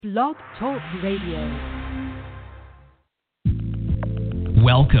Blog Talk Radio.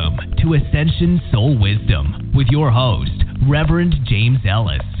 Welcome to Ascension Soul Wisdom with your host, Reverend James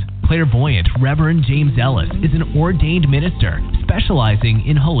Ellis. Clairvoyant Reverend James Ellis is an ordained minister specializing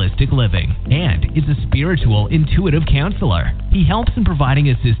in holistic living and is a spiritual intuitive counselor. He helps in providing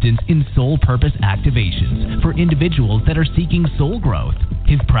assistance in soul purpose activations for individuals that are seeking soul growth.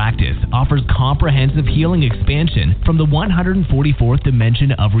 His practice offers comprehensive healing expansion from the 144th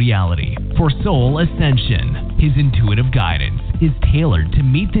dimension of reality for soul ascension. His intuitive guidance is tailored to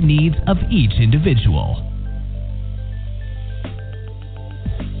meet the needs of each individual.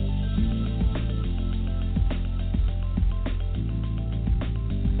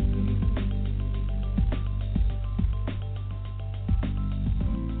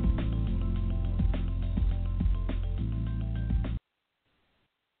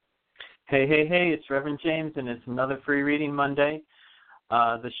 Hey, it's Reverend James, and it's another Free Reading Monday.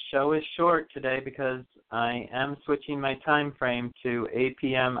 The show is short today because I am switching my time frame to 8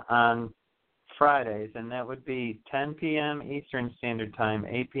 p.m. on Fridays, and that would be 10 p.m. Eastern Standard Time,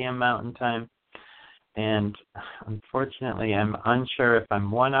 8 p.m. Mountain Time. And unfortunately, I'm unsure if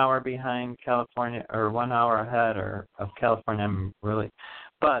I'm 1 hour behind California or 1 hour ahead of California.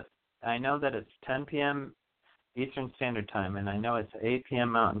 But I know that it's 10 p.m. Eastern Standard Time, and I know it's 8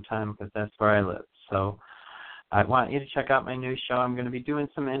 p.m. Mountain Time because that's where I live. So I want you to check out my new show. I'm going to be doing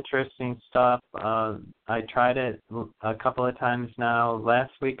some interesting stuff. I tried it a couple of times now.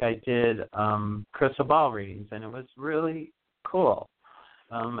 Last week I did crystal ball readings, and it was really cool.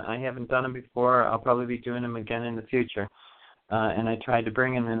 I haven't done them before. I'll probably be doing them again in the future. And I tried to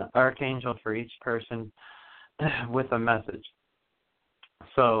bring in an archangel for each person with a message.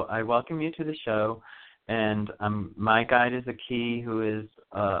 So I welcome you to the show. And my guide is a key who is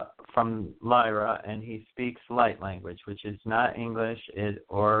from Lyra, and he speaks light language, which is not English, it's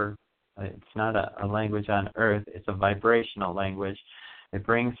not a language on earth. It's a vibrational language. It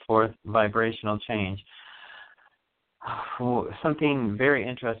brings forth vibrational change. Something very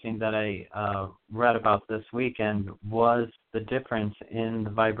interesting that I read about this weekend was the difference in the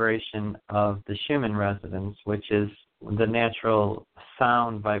vibration of the Schumann resonance, which is the natural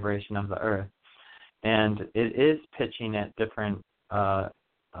sound vibration of the earth. And it is pitching at different volumes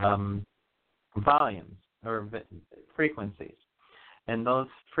or frequencies. And those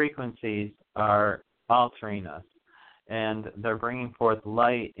frequencies are altering us. And they're bringing forth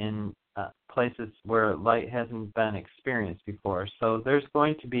light in places where light hasn't been experienced before. So there's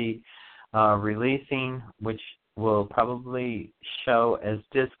going to be releasing, which will probably show as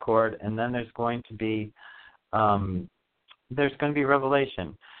discord. And then there's going to be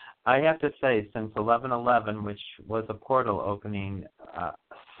revelation. I have to say, since 11/11, which was a portal opening,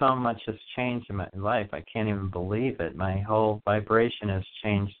 so much has changed in my life. I can't even believe it. My whole vibration has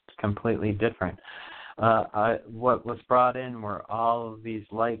changed completely different. What was brought in were all of these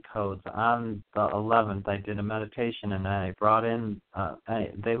light codes. On the 11th, I did a meditation, and I brought in,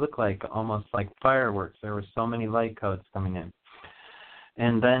 they look almost like fireworks. There were so many light codes coming in.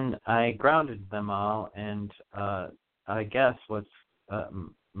 And then I grounded them all, and I guess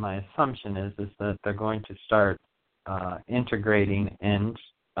my assumption is that they're going to start integrating and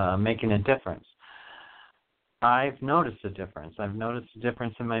making a difference. I've noticed a difference. I've noticed a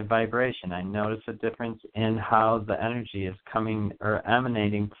difference in my vibration. I noticed a difference in how the energy is coming or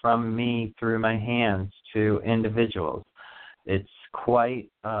emanating from me through my hands to individuals. It's quite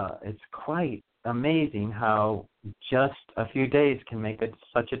amazing how just a few days can make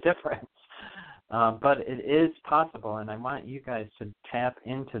such a difference. But it is possible, and I want you guys to tap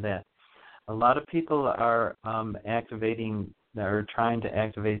into that. A lot of people are trying to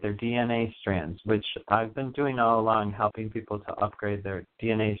activate their DNA strands, which I've been doing all along, helping people to upgrade their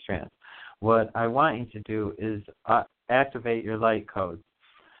DNA strands. What I want you to do is activate your light codes.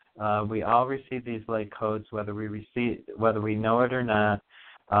 We all receive these light codes, whether we know it or not.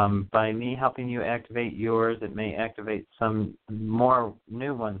 By me helping you activate yours, it may activate some more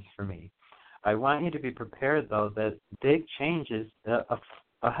new ones for me. I want you to be prepared, though, that big change is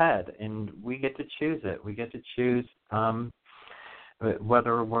ahead, and we get to choose it. We get to choose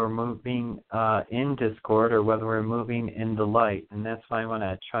whether we're moving in discord or whether we're moving in the light, and that's why I want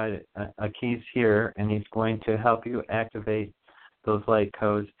to try a key's here, and he's going to help you activate those light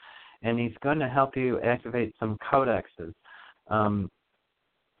codes, and he's going to help you activate some codexes.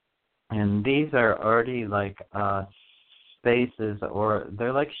 And these are already spaces, or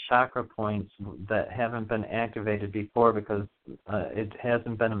they're like chakra points that haven't been activated before because it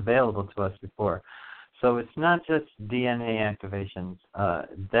hasn't been available to us before. So it's not just DNA activations.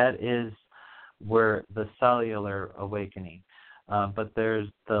 That is where the cellular awakening. but there's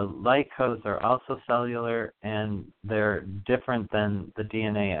the light codes are also cellular, and they're different than the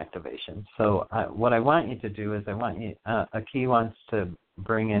DNA activation. So what I want you to do is a key wants to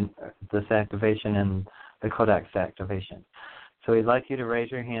bring in this activation and the codex activation. So we'd like you to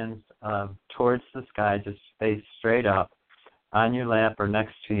raise your hands towards the sky, just face straight up on your lap or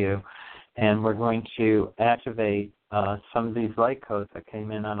next to you, and we're going to activate some of these light codes that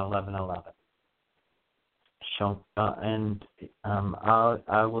came in on 11/11.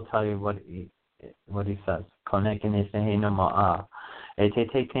 I will tell you what he says.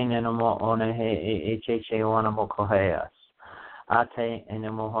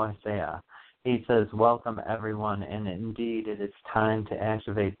 He says, welcome everyone, and indeed it is time to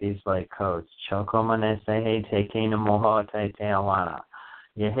activate these light codes. And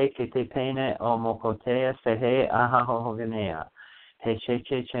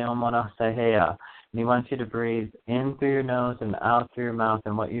he wants you to breathe in through your nose and out through your mouth.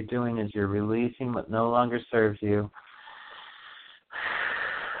 And what you're doing is you're releasing what no longer serves you.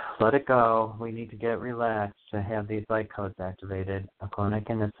 Let it go. We need to get relaxed to have these light codes activated. You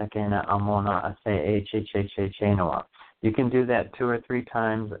can do that 2 or 3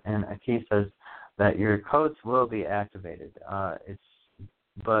 times, and Aki says that your codes will be activated.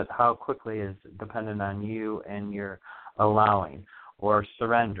 But how quickly is dependent on you and your allowing or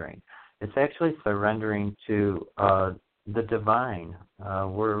surrendering. It's actually surrendering to the divine.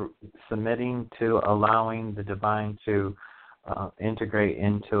 We're submitting to allowing the divine to integrate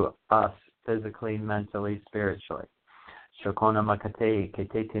into us physically, mentally, spiritually.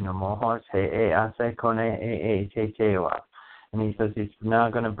 And he says he's now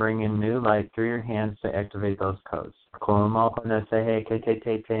going to bring in new light through your hands to activate those codes. You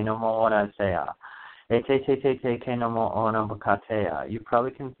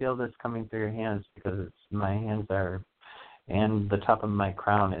probably can feel this coming through your hands because my hands are, and the top of my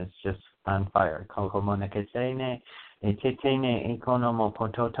crown is just on fire.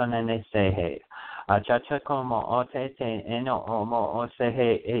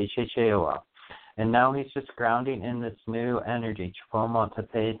 And now he's just grounding in this new energy.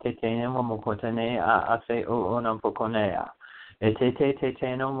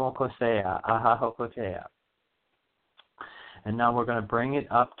 And now we're going to bring it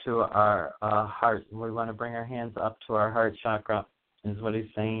up to our heart. We want to bring our hands up to our heart chakra, is what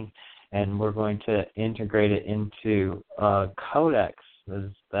he's saying. And we're going to integrate it into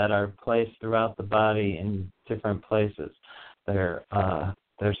codexes that are placed throughout the body in different places. There's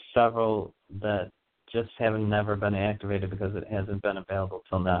several that just haven't never been activated because it hasn't been available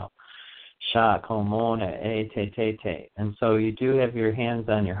till now. And so you do have your hands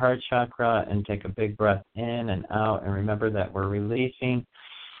on your heart chakra and take a big breath in and out, and remember that we're releasing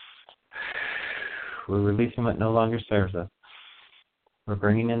what no longer serves us. We're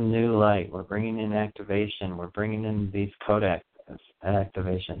bringing in new light. We're bringing in activation. We're bringing in these codex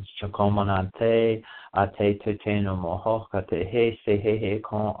activations.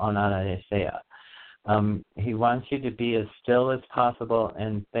 He wants you to be as still as possible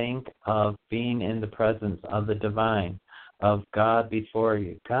and think of being in the presence of the divine, of God before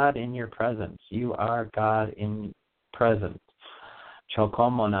you. God in your presence. You are God in presence.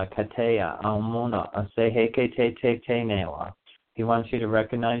 He wants you to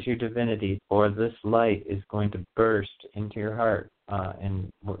recognize your divinity, for this light is going to burst into your heart. And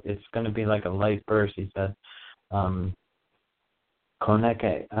it's going to be like a light burst, he said.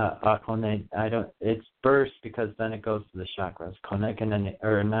 It's burst because then it goes to the chakras.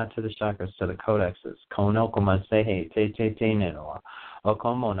 Or not to the chakras, to the codexes.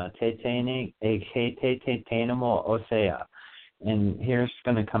 And here's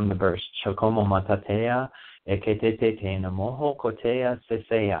going to come the burst.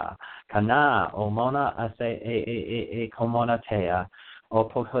 Kana omona ase komonatea.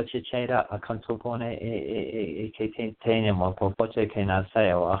 Opochechera akantopone eketene mo popoche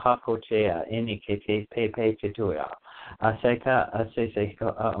kenaseo ahakochea any kete pepe tetua aseka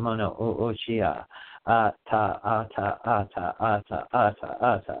aseseko amono ochia ata ata ata ata ata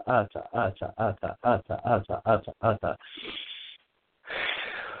ata ata ata ata ata ata ata ata.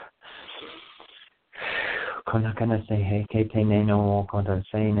 Konakana say hey ketene no konta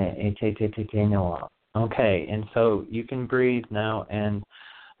sene etete no. Okay, and so you can breathe now, and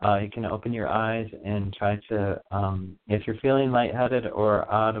you can open your eyes and try to, if you're feeling lightheaded or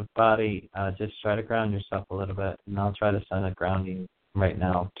out of body, just try to ground yourself a little bit, and I'll try to send a grounding right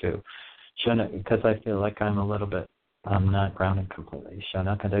now too, because I feel like I'm a little bit, not grounded completely.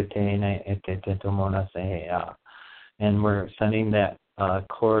 And we're sending that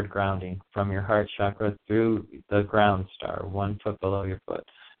cord grounding from your heart chakra through the ground star, 1 foot below your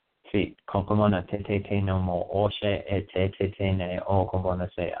feet. Kokomona te te te no mo oshe e te te te ne o komona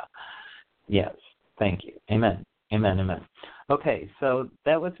sea. Yes, thank you. Amen. Amen. Amen. Okay, so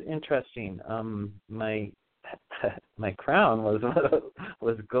that was interesting. My my crown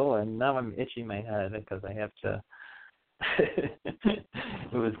was going. Now I'm itching my head because I have to.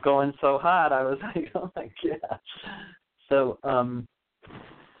 It was going so hot. I was like, oh my god. So,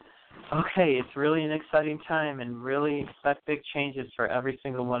 okay, it's really an exciting time, and really expect big changes for every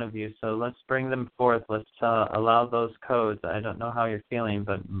single one of you. So let's bring them forth. Let's allow those codes. I don't know how you're feeling,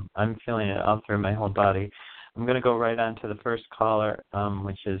 but I'm feeling it all through my whole body. I'm going to go right on to the first caller,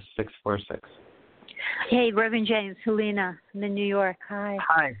 which is 646. Hey, Reverend James, Helena, I'm in New York. Hi.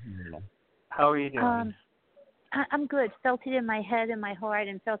 Hi, Helena. How are you doing? I'm good. Felt it in my head and my heart,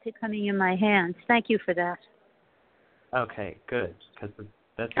 and felt it coming in my hands. Thank you for that. Okay, good, because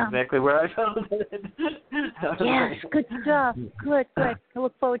that's exactly where I felt it. Yes, good stuff. Good. I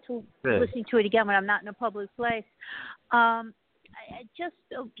look forward to listening to it again when I'm not in a public place. I just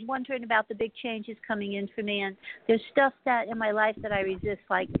wondering about the big changes coming in for me, and there's stuff that in my life that I resist,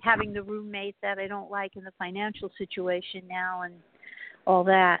 like having the roommate that I don't like, in the financial situation now, and all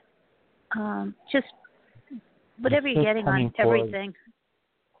that. Just whatever you're getting on everything.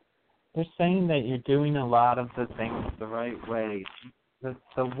 They're saying that you're doing a lot of the things the right way.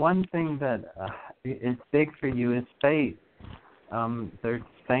 The one thing that is big for you is faith. They're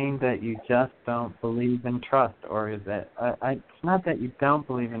saying that you just don't believe in trust, or is that it's not that you don't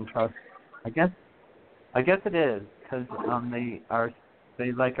believe in trust. I guess it is, because they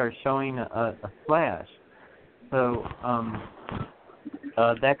are showing a flash. So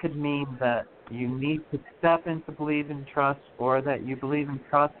that could mean that you need to step into believe in trust, or that you believe in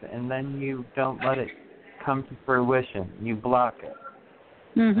trust and then you don't let it come to fruition. You block it.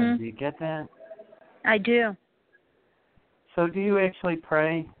 Mm-hmm. Do you get that? I do. So do you actually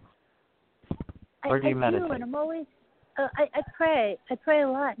pray? Or do you meditate? I do, and I'm always, I pray. I pray a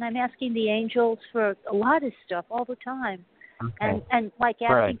lot, and I'm asking the angels for a lot of stuff all the time. Okay. And like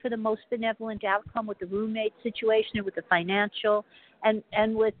asking for the most benevolent outcome with the roommate situation, and with the financial, and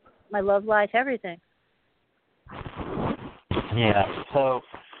with my love life, everything. Yeah, so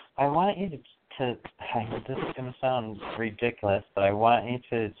I want you to this is going to sound ridiculous, but I want you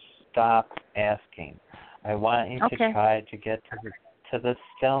to stop asking. I want you to try to get to the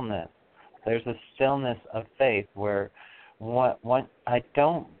stillness. There's a stillness of faith where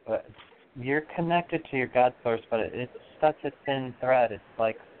you're connected to your God source, but it's such a thin thread. It's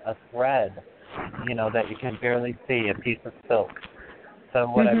like a thread, that you can barely see, a piece of silk. So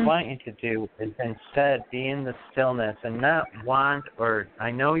what I want you to do is instead be in the stillness and not want, or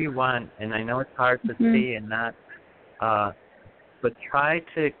I know you want, and I know it's hard to see and not, but try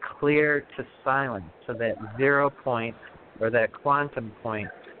to clear to silence, so that 0 point or that quantum point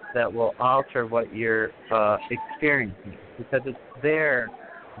that will alter what you're experiencing, because it's there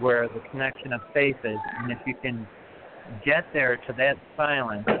where the connection of faith is, and if you can get there to that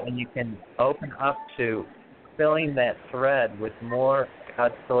silence, and you can open up to filling that thread with more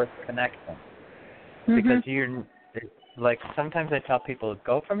God source connection. Because you're, like, sometimes I tell people,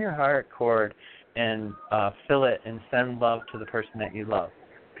 go from your heart chord and fill it and send love to the person that you love.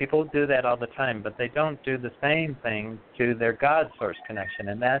 People do that all the time, but they don't do the same thing to their God source connection,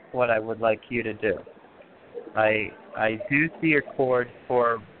 and that's what I would like you to do. I do see your chord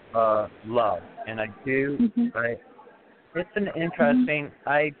for love, and I do. It's an interesting.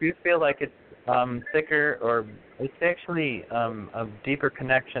 I do feel like it's thicker, or it's actually a deeper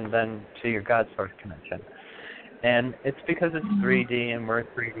connection than to your God source connection. And it's because it's 3D and we're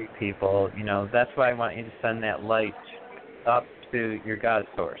 3D people. That's why I want you to send that light up to your God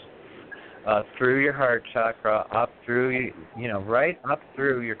source, through your heart chakra, up through, right up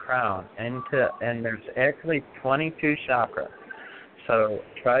through your crown, and there's actually 22 chakras. So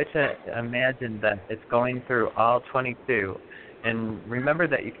try to imagine that it's going through all 22. And remember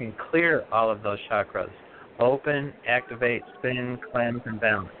that you can clear all of those chakras. Open, activate, spin, cleanse, and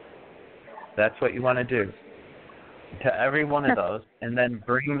balance. That's what you want to do to every one of those, and then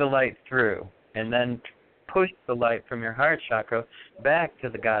bring the light through, and then push the light from your heart chakra back to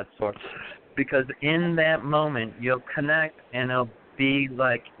the God source. Because in that moment, you'll connect, and it'll be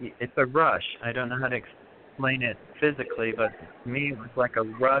like, it's a rush. I don't know how to explain it physically, but to me it was like a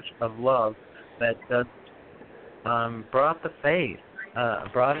rush of love that just brought the faith,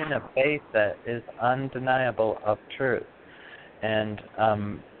 brought in a faith that is undeniable of truth. And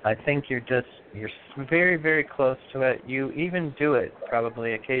I think you're very, very close to it. You even do it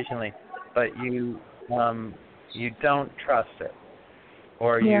probably occasionally, but you don't trust it.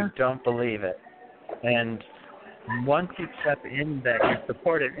 or you don't believe it. And once you step in that you're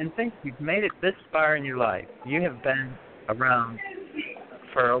supported, and think you've made it this far in your life. You have been around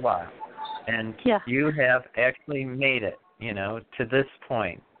for a while, and you have actually made it, to this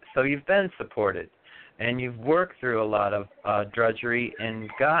point. So you've been supported, and you've worked through a lot of drudgery and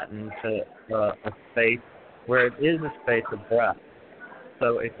gotten to a space where it is a space of breath.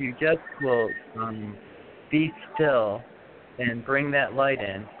 So if you just will be still and bring that light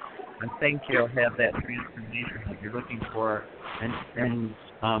in, I think you'll have that transformation that you're looking for, and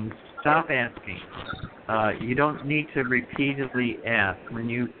stop asking. You don't need to repeatedly ask. When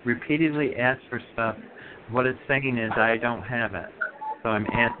you repeatedly ask for stuff, what it's saying is, I don't have it, so I'm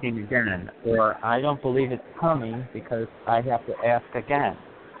asking again. Or I don't believe it's coming because I have to ask again.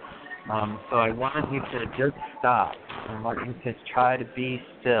 So I want you to just stop. I want you to try to be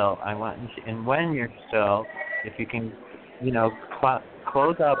still. I want you to, and when you're still, if you can,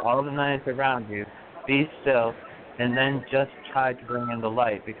 close out all the noise around you, be still, and then just try to bring in the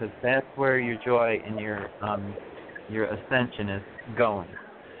light, because that's where your joy and your ascension is going.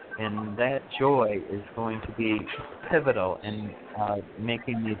 And that joy is going to be pivotal in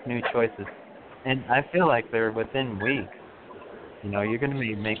making these new choices. And I feel like they're within weeks. You're going to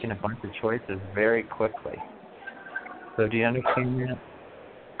be making a bunch of choices very quickly. So do you understand that?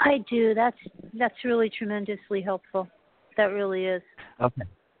 I do. That's really tremendously helpful. That really is. Okay.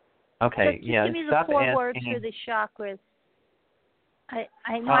 So just give me the 4 words for the chakras.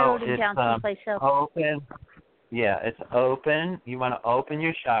 I know I wrote it down someplace else. Open. Yeah, it's open. You want to open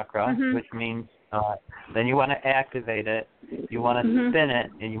your chakra, which means then you want to activate it. You want to spin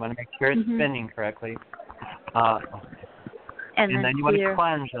it, and you want to make sure it's spinning correctly. And then you want to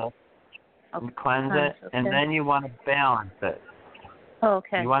cleanse it. And then you want to balance it. Oh,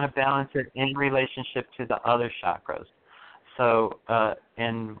 okay. You want to balance it in relationship to the other chakras. So,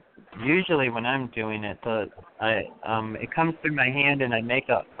 and usually when I'm doing it, it comes through my hand, and I make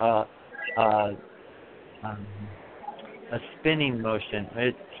a spinning motion.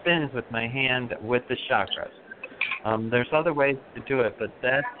 It spins with my hand with the chakras. There's other ways to do it, but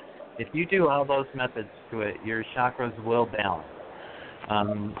if you do all those methods to it, your chakras will balance.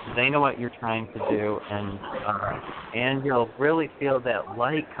 They know what you're trying to do, and you'll really feel that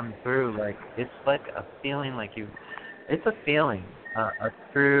light come through. Like it's like a feeling, it's a feeling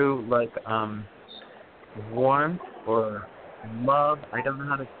through warmth or love. I don't know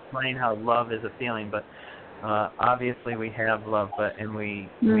how to explain how love is a feeling, but obviously we have love, and we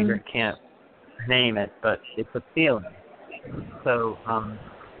can't name it, but it's a feeling. So,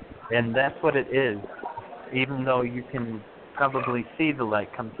 and that's what it is, even though you can probably see the light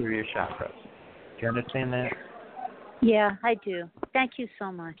come through your chakras. Do you understand that? Yeah, I do. Thank you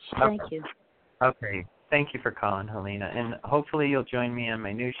so much. Okay. Thank you. Okay. Thank you for calling, Helena. And hopefully you'll join me on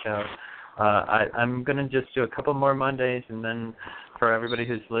my new show. I'm going to just do a couple more Mondays, and then for everybody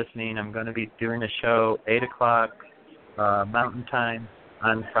who's listening, I'm going to be doing a show 8 o'clock Mountain Time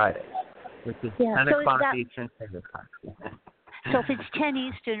on Fridays, which is 10 o'clock Eastern Standard Time. So if it's 10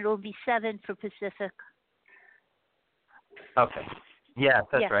 Eastern, it'll be 7 for Pacific. Okay. Yeah,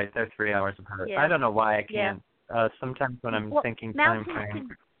 that's right. They're 3 hours apart. Yeah. I don't know why I can't. Sometimes when I'm thinking time frame.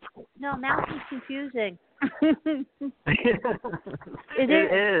 Mountain's confusing. It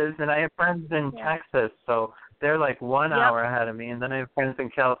is, and I have friends in Texas, so they're like 1 hour ahead of me, and then I have friends in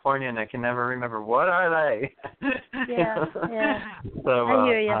California, and I can never remember what are they. Yeah. So I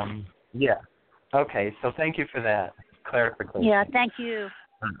hear you. Yeah. Okay. So thank you for that clarification. Yeah. Thank you.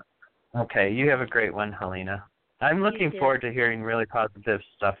 Okay. You have a great one, Helena. I'm looking forward to hearing really positive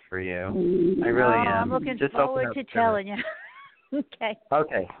stuff for you. I really am. I'm looking forward to telling you. Okay.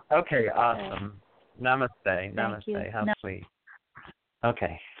 Okay. Awesome. Namaste. Thank you. How sweet.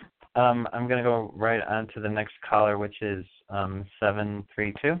 Okay. I'm going to go right on to the next caller, which is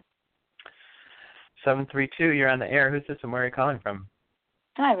 732. 732, you're on the air. Who's this and where are you calling from?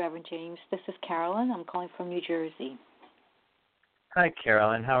 Hi, Reverend James. This is Carolyn. I'm calling from New Jersey. Hi,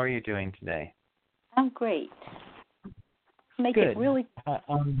 Carolyn. How are you doing today? I'm great. Make Good. it really.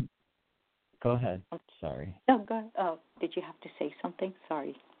 Go ahead. Sorry. Oh, go ahead. Oh, did you have to say something?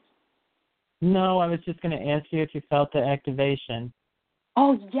 Sorry. No, I was just going to ask you if you felt the activation.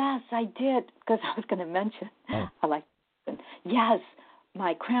 Oh, yes, I did, because I was going to mention. I like. Yes,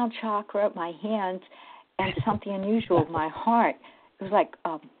 my crown chakra, my hands, and something unusual, my heart. It was like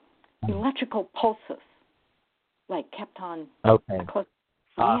electrical pulses, kept on. Okay.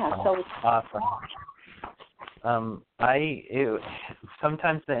 Awesome. Awesome.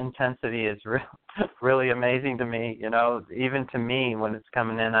 Sometimes the intensity is real really amazing to me. Even to me when it's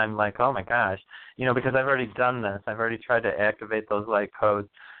coming in, I'm like, oh my gosh, because I've already done this. I've already tried to activate those light codes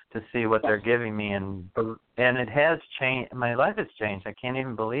to see what they're giving me, and it has changed. My life has changed. I can't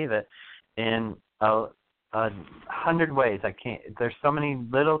even believe it in 100 ways. I can't. There's so many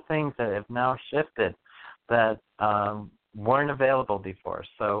little things that have now shifted that weren't available before.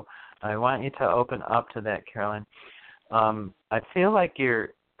 So I want you to open up to that, Carolyn. I feel like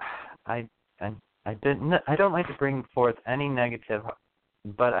I don't like to bring forth any negative,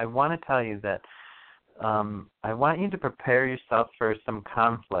 but I want to tell you that I want you to prepare yourself for some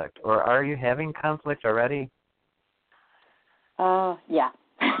conflict. Or are you having conflict already? Yeah.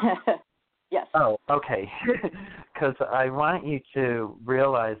 Yes. Oh, okay. Because I want you to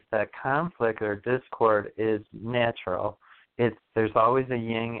realize that conflict or discord is natural. There's always a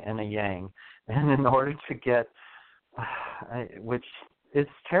yin and a yang. And in order to get, which is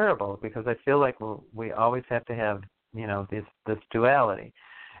terrible, because I feel like we always have to have, this duality.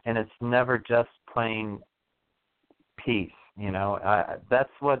 And it's never just plain peace,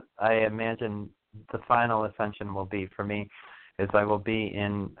 That's what I imagine the final ascension will be for me, is I will be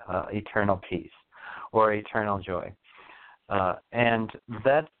in eternal peace or eternal joy. And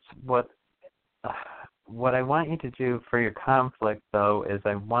that's what I want you to do for your conflict, though, is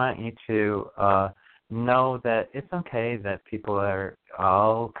I want you to know that it's okay that people are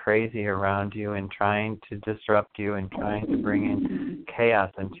all crazy around you and trying to disrupt you and trying to bring in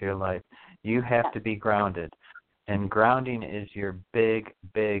chaos into your life. You have to be grounded. And grounding is your big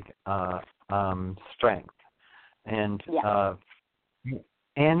strength. And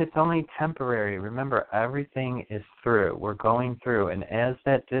it's only temporary. Remember, everything is through. We're going through. And as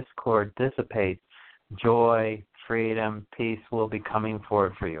that discord dissipates, joy, freedom, peace will be coming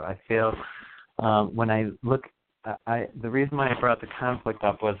forward for you. I feel when I look, the reason why I brought the conflict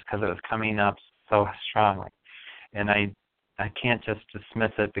up was because it was coming up so strongly. And I can't just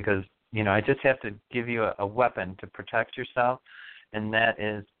dismiss it because, I just have to give you a weapon to protect yourself. And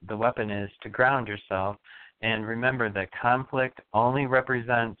the weapon is to ground yourself. And remember that conflict only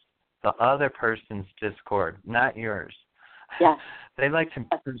represents the other person's discord, not yours. Yeah. They like to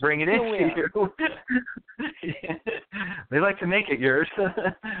bring it into you. They like to make it yours,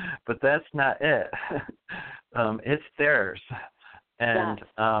 but that's not it. It's theirs. And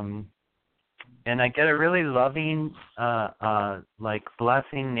and I get a really loving,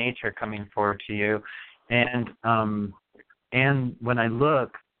 blessing nature coming forward to you. And when I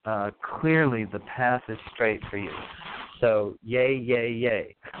look, clearly the path is straight for you. So yay, yay,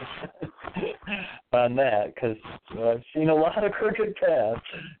 yay on that, because I've seen a lot of crooked paths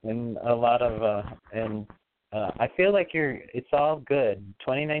and a lot of, I feel like it's all good.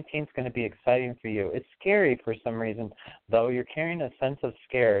 2019 is going to be exciting for you. It's scary for some reason, though. You're carrying a sense of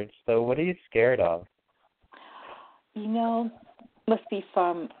scared. So what are you scared of? Must be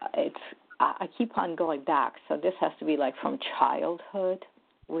from, I keep on going back, so this has to be like from childhood,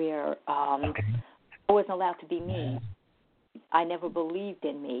 where I wasn't allowed to be me. I never believed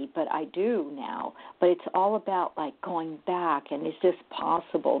in me, but I do now. But it's all about like going back, and is this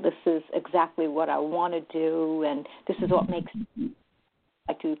possible? This is exactly what I want to do, and this is what makes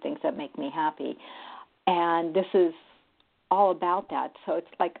I do things that make me happy. And this is all about that. So it's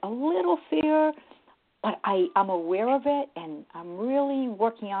like a little fear, but I'm aware of it, and I'm really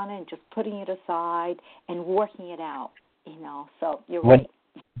working on it and just putting it aside and working it out, So you're right.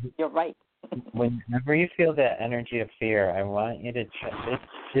 You're right. Whenever you feel that energy of fear, I want you to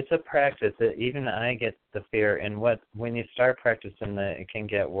it's a practice. Even I get the fear, and when you start practicing that, it can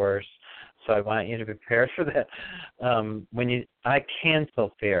get worse. So I want you to prepare for that. I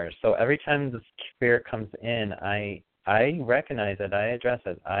cancel fear. So every time the fear comes in, I recognize it. I address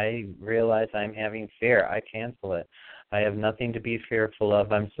it. I realize I'm having fear. I cancel it. I have nothing to be fearful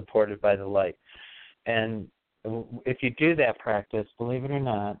of. I'm supported by the light. And if you do that practice, believe it or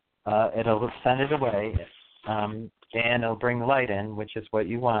not, it'll send it away, and it'll bring light in, which is what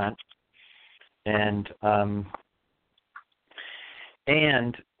you want. And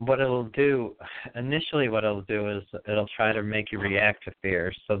what it'll do, initially what it'll do is it'll try to make you react to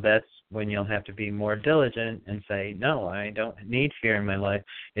fear. So that's when you'll have to be more diligent and say, no, I don't need fear in my life.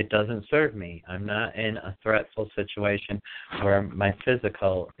 It doesn't serve me. I'm not in a threatful situation where my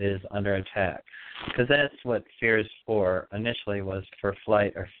physical is under attack. Because that's what fear is for. Initially was for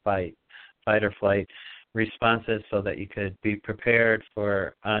fight or flight responses, so that you could be prepared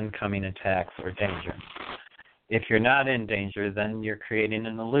for oncoming attacks or danger. If you're not in danger, then you're creating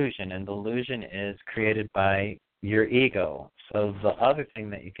an illusion, and the illusion is created by your ego. So the other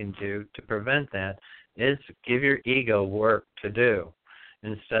thing that you can do to prevent that is give your ego work to do.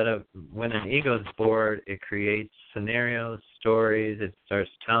 instead of, when an ego's bored, it creates scenarios, stories, it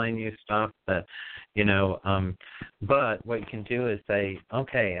starts telling you stuff that, but what you can do is say,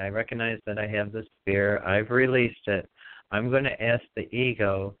 okay, I recognize that I have this fear, I've released it, I'm going to ask the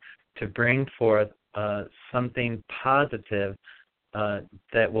ego to bring forth something positive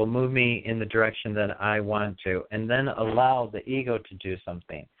that will move me in the direction that I want to, and then allow the ego to do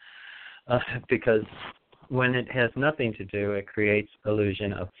something. Because when it has nothing to do, it creates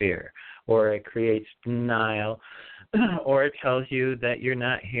illusion of fear, or it creates denial, or it tells you that you're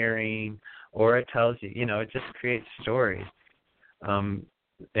not hearing, or it tells you, it just creates stories.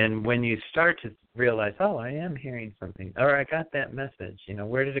 And when you start to realize, oh, I am hearing something, or I got that message,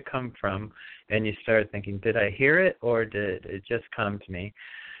 where did it come from? And you start thinking, did I hear it, or did it just come to me?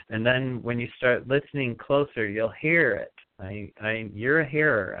 And then when you start listening closer, you'll hear it. You're a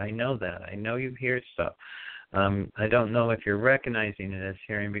hearer. I know that. I know you hear stuff. I don't know if you're recognizing it as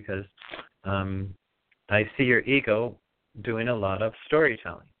hearing, because I see your ego doing a lot of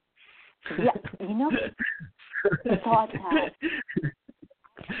storytelling. Yeah, I thought that.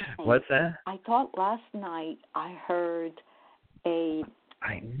 What's that? I thought last night I heard a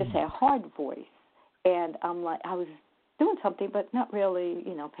hard voice, and I'm like, I was doing something, but not really,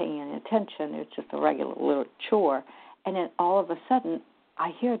 paying any attention. It's just a regular little chore, and then all of a sudden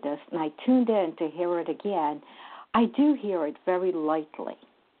I hear this, and I tuned in to hear it again. I do hear it very lightly,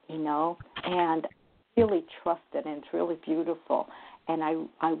 and really trust it, and it's really beautiful. And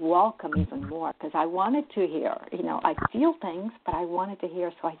I welcome even more, because I wanted to hear, I feel things, but I wanted to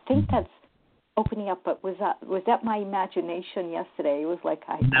hear. So I think that's opening up. But was that my imagination yesterday? It was like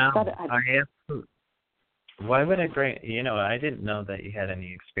I thought absolutely. Why would I bring? I didn't know that you had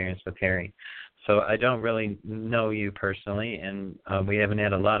any experience with hearing, so I don't really know you personally, and we haven't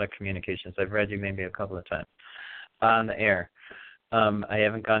had a lot of communications. I've read you maybe a couple of times on the air. I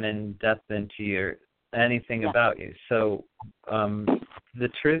haven't gone in depth into anything about you. So the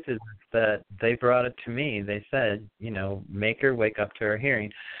truth is that they brought it to me. They said, make her wake up to her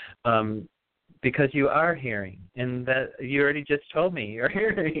hearing, because you are hearing, and that you already just told me you're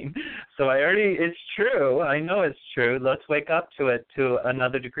hearing. So it's true. I know it's true. Let's wake up to it to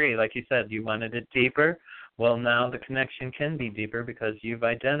another degree. Like you said, you wanted it deeper. Well, now the connection can be deeper, because you've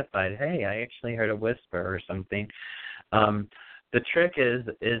identified, hey, I actually heard a whisper or something. The trick is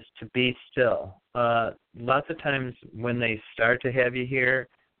to be still. Lots of times when they start to have you hear,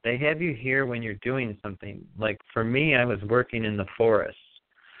 they have you hear when you're doing something. Like for me, I was working in the forest,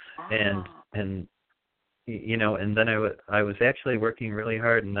 and and then I was actually working really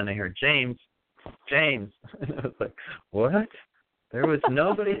hard, and then I heard James, and I was like, what? There was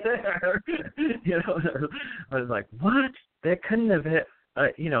nobody there. I was like, what? That couldn't have hit.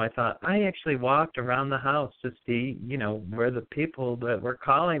 I thought, I actually walked around the house to see, where the people that were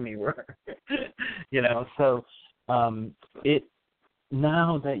calling me were. So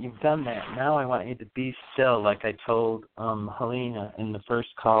now that you've done that, now I want you to be still, like I told Helena in the first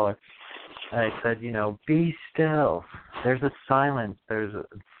caller. I said, be still. There's a silence. There's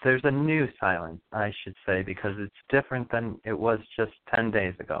a new silence, I should say, because it's different than it was just 10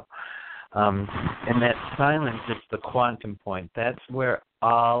 days ago. And that silence is the quantum point. That's where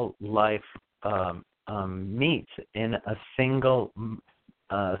all life meets in a single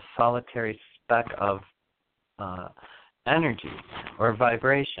solitary speck of energy or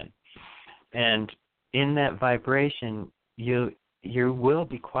vibration. And in that vibration, you will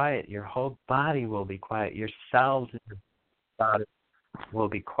be quiet. Your whole body will be quiet. Your cells in your body will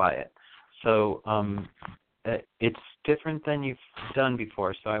be quiet. So it's different than you've done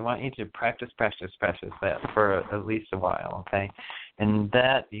before, so I want you to practice that for at least a while, okay? And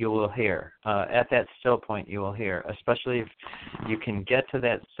that you will hear. At that still point, you will hear, especially if you can get to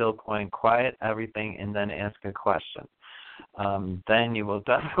that still point, quiet everything, and then ask a question. Then you will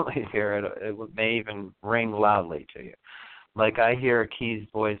definitely hear it. It may even ring loudly to you. Like I hear Key's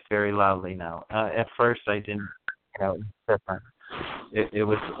voice very loudly now. At first I didn't, it's different. It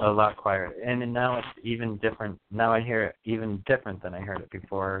was a lot quieter. And now it's even different. Now I hear it even different than I heard it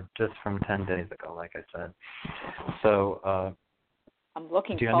before, just from 10 days ago, like I said. So I'm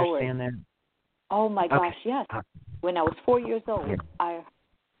looking do you forward. understand that? Oh, my gosh, yes. When I was 4 years old, yeah. I heard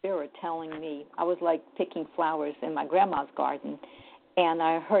Spirit telling me, I was like picking flowers in my grandma's garden, and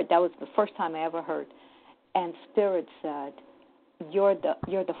I heard, that was the first time I ever heard, and Spirit said, you're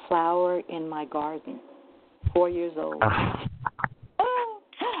the flower in my garden. 4 years old.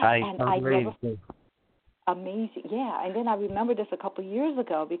 Amazing, yeah. And then I remember this a couple of years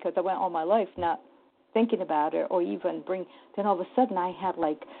ago, because I went all my life not thinking about it or even then all of a sudden I had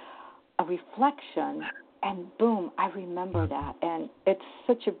like a reflection and boom, I remember that, and it's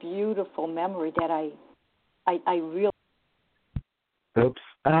such a beautiful memory that I really. Oops!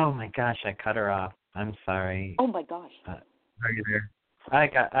 Oh my gosh, I cut her off. I'm sorry. Oh my gosh. Are you there?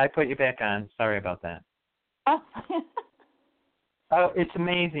 I put you back on. Sorry about that. Oh. Oh, it's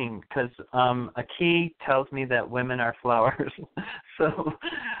amazing because a key tells me that women are flowers, so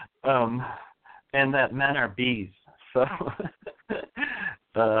and that men are bees. So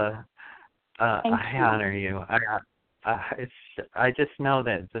I honor you. I just know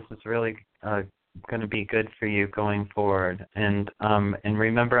that this is really going to be good for you going forward. And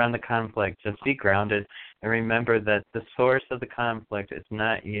remember on the conflict, just be grounded and remember that the source of the conflict is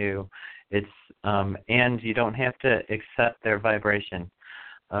not you. It's and you don't have to accept their vibration.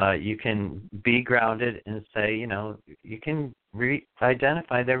 You can be grounded and say, you can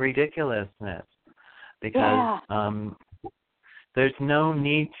identify their ridiculousness because there's no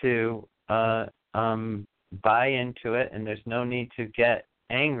need to buy into it, and there's no need to get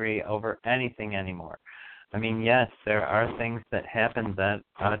angry over anything anymore. I mean, yes, there are things that happen that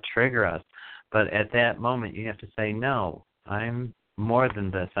trigger us, but at that moment you have to say, no, I'm more than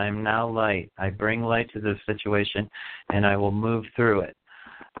this. I am now light. I bring light to this situation, and I will move through it.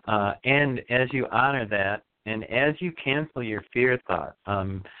 And as you honor that, and as you cancel your fear thought,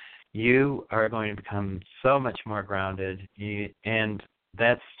 you are going to become so much more grounded. And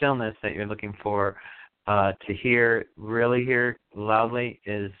that stillness that you're looking for to really hear loudly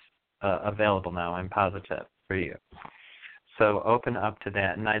is available now. I'm positive for you. So open up to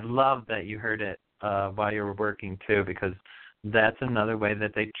that. And I love that you heard it while you were working too, because that's another way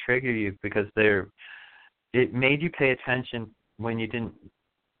that they trigger you, because it made you pay attention when you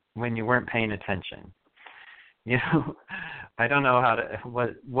weren't paying attention. I don't know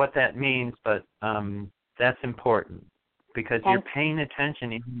what that means, but that's important because you're paying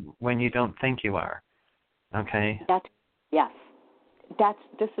attention even when you don't think you are. Okay.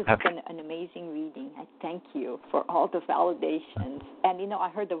 This has been an amazing reading. I thank you for all the validations. And I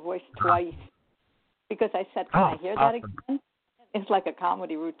heard the voice twice because I said, "Can I hear that again?" It's like a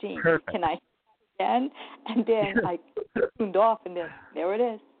comedy routine. Perfect. Can I hear it again? And then I tuned off, and then there it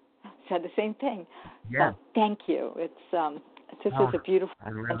is. Said the same thing. Yeah. So thank you. It's this is a beautiful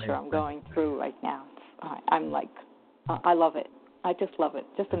adventure I'm going through right now. I'm like, I love it. I just love it.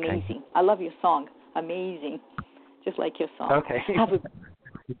 Just amazing. Okay. I love your song. Amazing. Just like your song. Okay.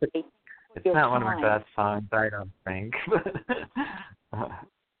 It's not one of my best songs, I don't think.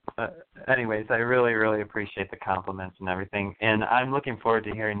 Anyways, I really, really appreciate the compliments and everything, and I'm looking forward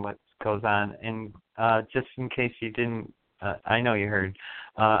to hearing what goes on. And just in case you didn't, I know you heard,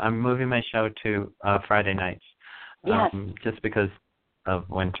 I'm moving my show to Friday nights, just because of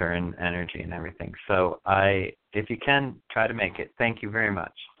winter and energy and everything. So if you can, try to make it. Thank you very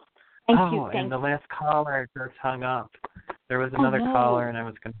much. Thank you. And the last caller just hung up. There was another caller, and I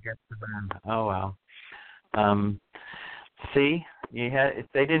was going to get to them. Oh, well. See, they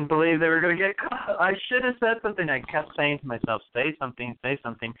didn't believe they were going to get caught. I should have said something. I kept saying to myself, say something,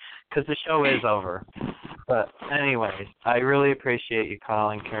 because the show is over. But anyways, I really appreciate you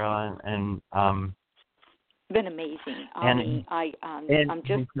calling, Carolyn. And it's been amazing. I'm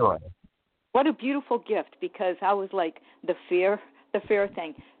just enjoy. What a beautiful gift, because I was like the fear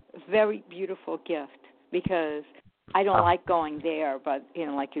thing. Very beautiful gift, because I don't like going there, but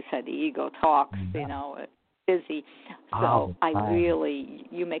like you said, the ego talks. It's busy.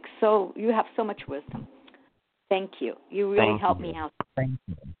 So you have so much wisdom. Thank you. You really helped me out. Thank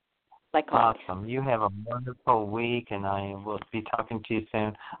you. Awesome. You have a wonderful week, and I will be talking to you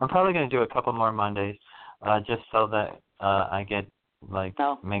soon. I'm probably going to do a couple more Mondays, just so that I get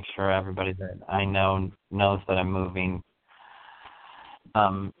make sure everybody that I know knows that I'm moving.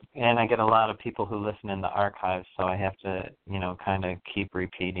 And I get a lot of people who listen in the archives, so I have to, kind of keep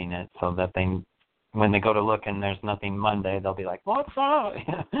repeating it so that when they go to look and there's nothing Monday, they'll be like, "What's up?"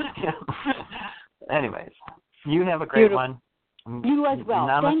 Anyways, you have a great one. You as well.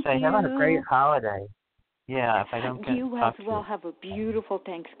 Namaste. Thank you. Have a great holiday. Yeah, if I don't get you as well. Have a beautiful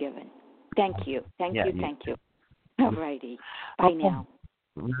Thanksgiving. Thank you. Thank you. All righty. Bye now.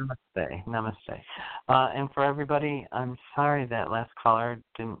 Namaste. And for everybody, I'm sorry that last caller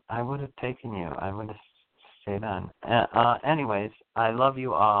didn't. I would have taken you. I would have stayed on. Anyways, I love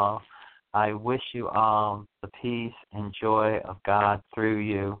you all. I wish you all the peace and joy of God through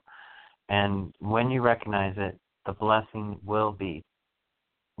you. And when you recognize it, the blessing will be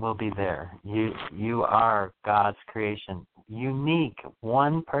there. You are God's creation. Unique.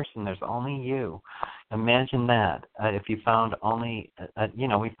 One person. There's only you. Imagine that. If you found only,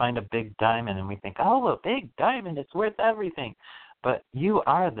 we find a big diamond and we think, oh, a big diamond, it's worth everything. But you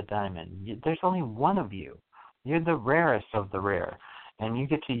are the diamond. There's only one of you. You're the rarest of the rare. And you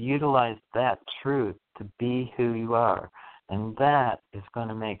get to utilize that truth to be who you are. And that is going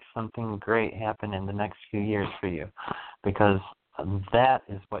to make something great happen in the next few years for you. Because that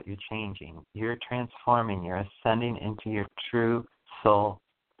is what you're changing. You're transforming. You're ascending into your true soul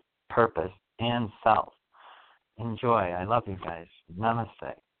purpose and self. Enjoy. I love you guys.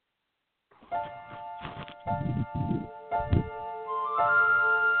 Namaste.